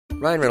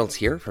Ryan Reynolds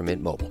here from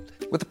Mint Mobile.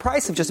 With the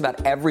price of just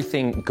about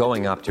everything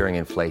going up during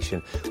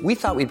inflation, we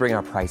thought we'd bring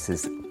our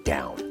prices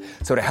down.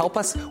 So to help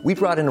us, we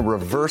brought in a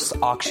reverse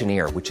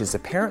auctioneer, which is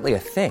apparently a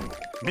thing.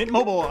 Mint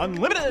Mobile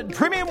Unlimited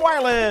Premium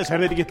Wireless. How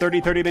to get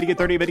 30, 30, bit to get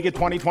 30, bit to get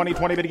 20, 20,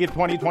 20, bit to get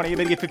 20, 20,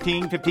 bit to get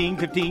 15, 15,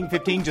 15,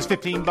 15, just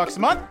 $15 a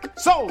month?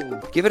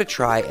 Sold! Give it a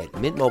try at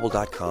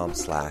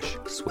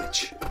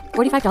mintmobile.com/switch.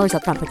 $45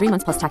 up front for 3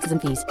 months plus taxes and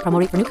fees. Promo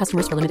rate for new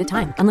customers for limited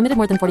time. Unlimited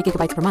more than 40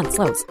 gigabytes per month.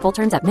 Slows full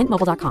terms at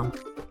mintmobile.com.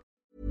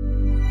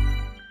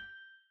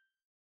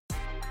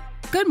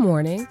 Good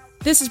morning.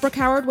 This is Brooke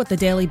Howard with The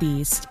Daily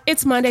Beast.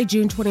 It's Monday,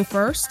 June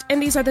 21st,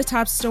 and these are the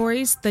top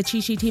stories the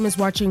Chi-Chi team is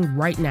watching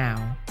right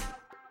now.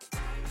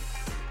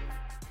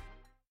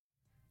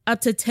 Up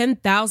to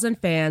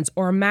 10,000 fans,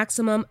 or a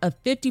maximum of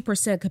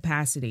 50%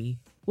 capacity,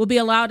 will be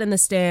allowed in the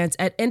stands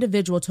at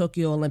individual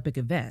Tokyo Olympic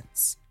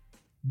events.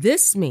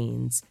 This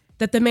means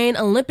that the main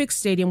Olympic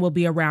stadium will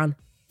be around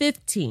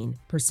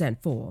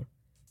 15% full.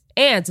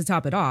 And to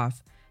top it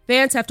off,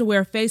 fans have to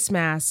wear face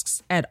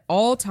masks at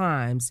all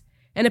times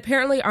and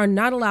apparently are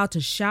not allowed to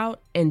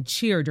shout and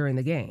cheer during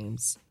the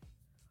games.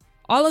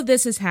 All of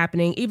this is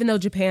happening even though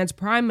Japan's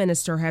prime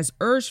minister has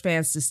urged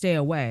fans to stay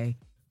away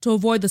to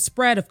avoid the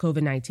spread of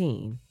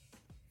COVID-19.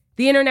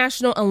 The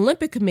International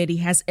Olympic Committee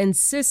has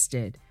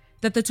insisted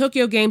that the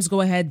Tokyo Games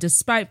go ahead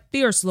despite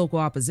fierce local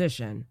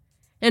opposition,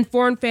 and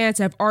foreign fans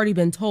have already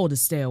been told to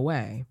stay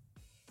away.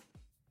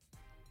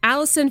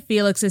 Allyson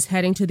Felix is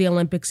heading to the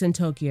Olympics in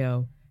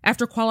Tokyo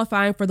after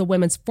qualifying for the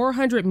women's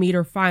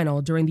 400-meter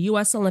final during the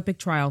U.S. Olympic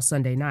trials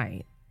Sunday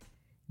night.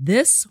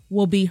 This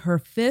will be her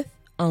 5th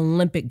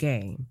Olympic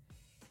game.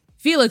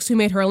 Felix, who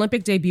made her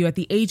Olympic debut at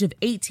the age of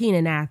 18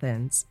 in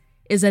Athens,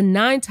 is a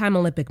 9-time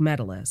Olympic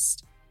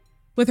medalist.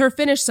 With her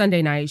finish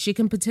Sunday night, she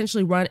can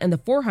potentially run in the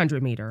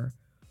 400-meter,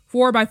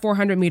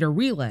 4x400-meter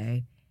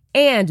relay,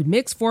 and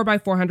mixed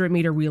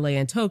 4x400-meter relay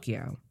in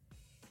Tokyo.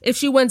 If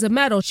she wins a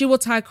medal, she will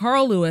tie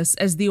Carl Lewis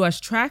as the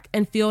U.S. track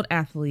and field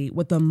athlete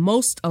with the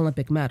most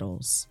Olympic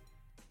medals.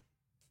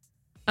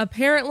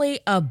 Apparently,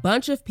 a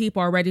bunch of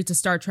people are ready to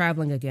start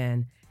traveling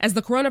again as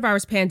the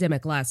coronavirus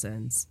pandemic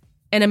lessens,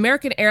 and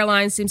American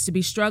Airlines seems to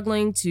be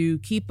struggling to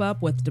keep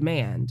up with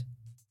demand.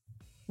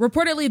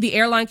 Reportedly, the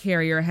airline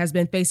carrier has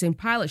been facing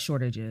pilot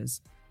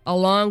shortages,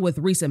 along with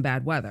recent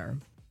bad weather.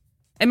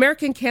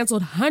 American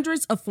canceled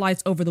hundreds of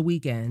flights over the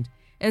weekend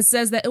and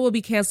says that it will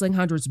be canceling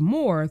hundreds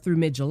more through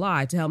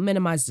mid-July to help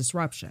minimize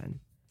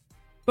disruption.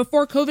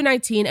 Before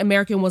COVID-19,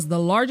 American was the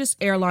largest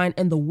airline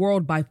in the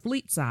world by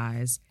fleet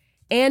size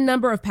and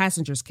number of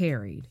passengers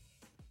carried.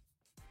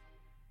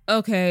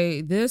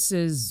 Okay, this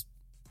is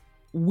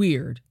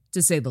weird,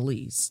 to say the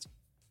least.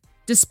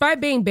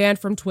 Despite being banned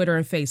from Twitter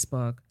and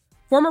Facebook,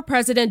 former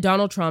President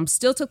Donald Trump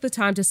still took the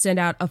time to send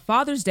out a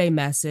Father's Day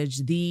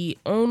message the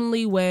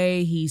only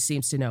way he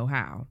seems to know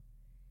how.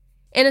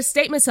 In a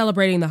statement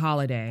celebrating the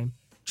holiday,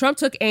 Trump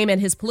took aim at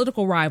his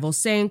political rivals,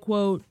 saying,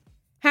 quote,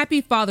 "Happy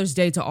Father's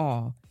Day to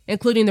all,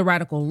 including the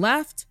radical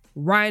left,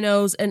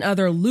 rhinos, and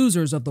other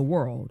losers of the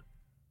world.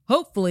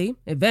 Hopefully,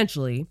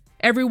 eventually,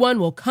 everyone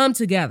will come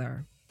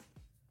together."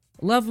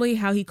 Lovely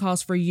how he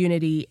calls for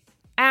unity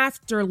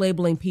after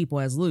labeling people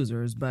as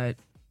losers, but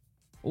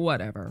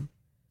whatever.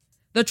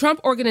 The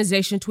Trump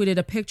Organization tweeted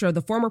a picture of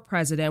the former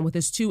president with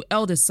his 2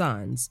 eldest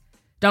sons,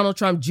 Donald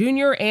Trump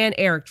Jr. and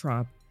Eric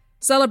Trump,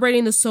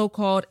 celebrating the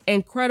so-called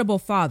incredible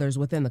fathers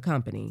within the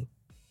company.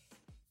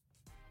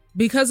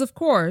 Because, of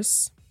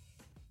course,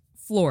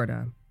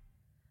 Florida.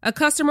 A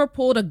customer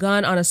pulled a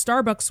gun on a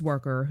Starbucks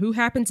worker who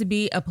happened to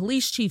be a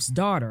police chief's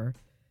daughter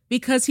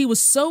because he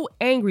was so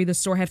angry the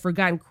store had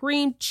forgotten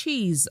cream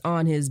cheese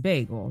on his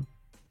bagel.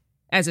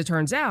 As it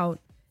turns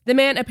out, the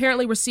man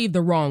apparently received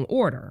the wrong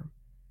order.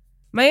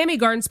 Miami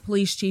Gardens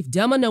Police Chief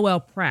Delma Noel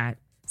Pratt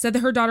said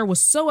that her daughter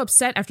was so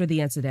upset after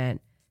the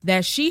incident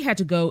that she had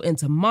to go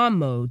into mom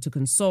mode to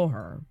console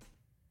her.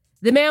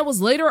 The man was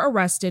later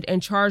arrested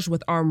and charged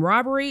with armed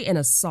robbery and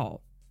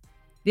assault.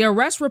 The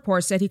arrest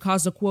report said he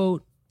caused a,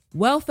 quote,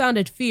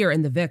 "well-founded fear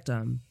in the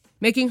victim,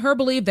 making her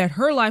believe that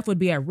her life would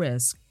be at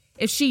risk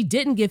if she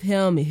didn't give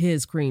him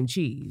his cream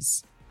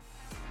cheese."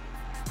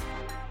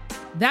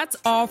 That's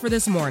all for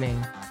this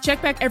morning.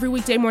 Check back every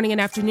weekday morning and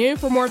afternoon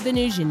for more of the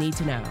news you need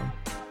to know.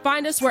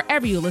 Find us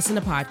wherever you listen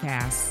to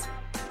podcasts.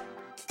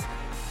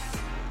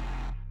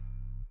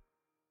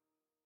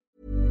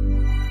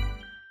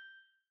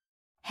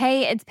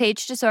 Hey, it's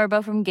Paige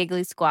DeSorbo from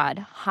Giggly Squad.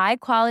 High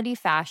quality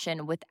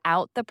fashion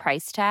without the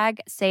price tag.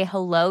 Say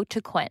hello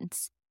to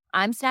Quince.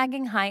 I'm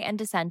snagging high-end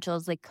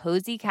essentials like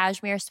cozy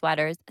cashmere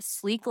sweaters,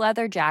 sleek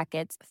leather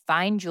jackets,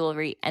 fine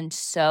jewelry, and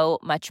so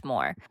much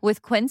more.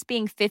 With Quince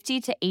being 50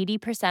 to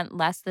 80%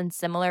 less than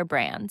similar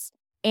brands.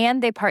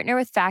 And they partner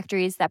with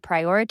factories that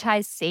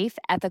prioritize safe,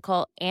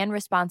 ethical, and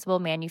responsible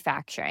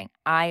manufacturing.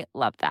 I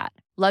love that.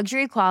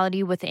 Luxury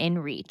quality within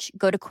reach.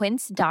 Go to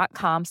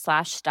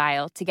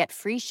quince.com/style to get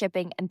free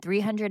shipping and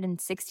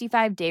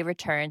 365-day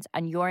returns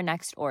on your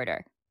next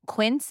order.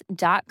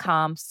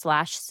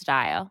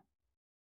 Quince.com/style.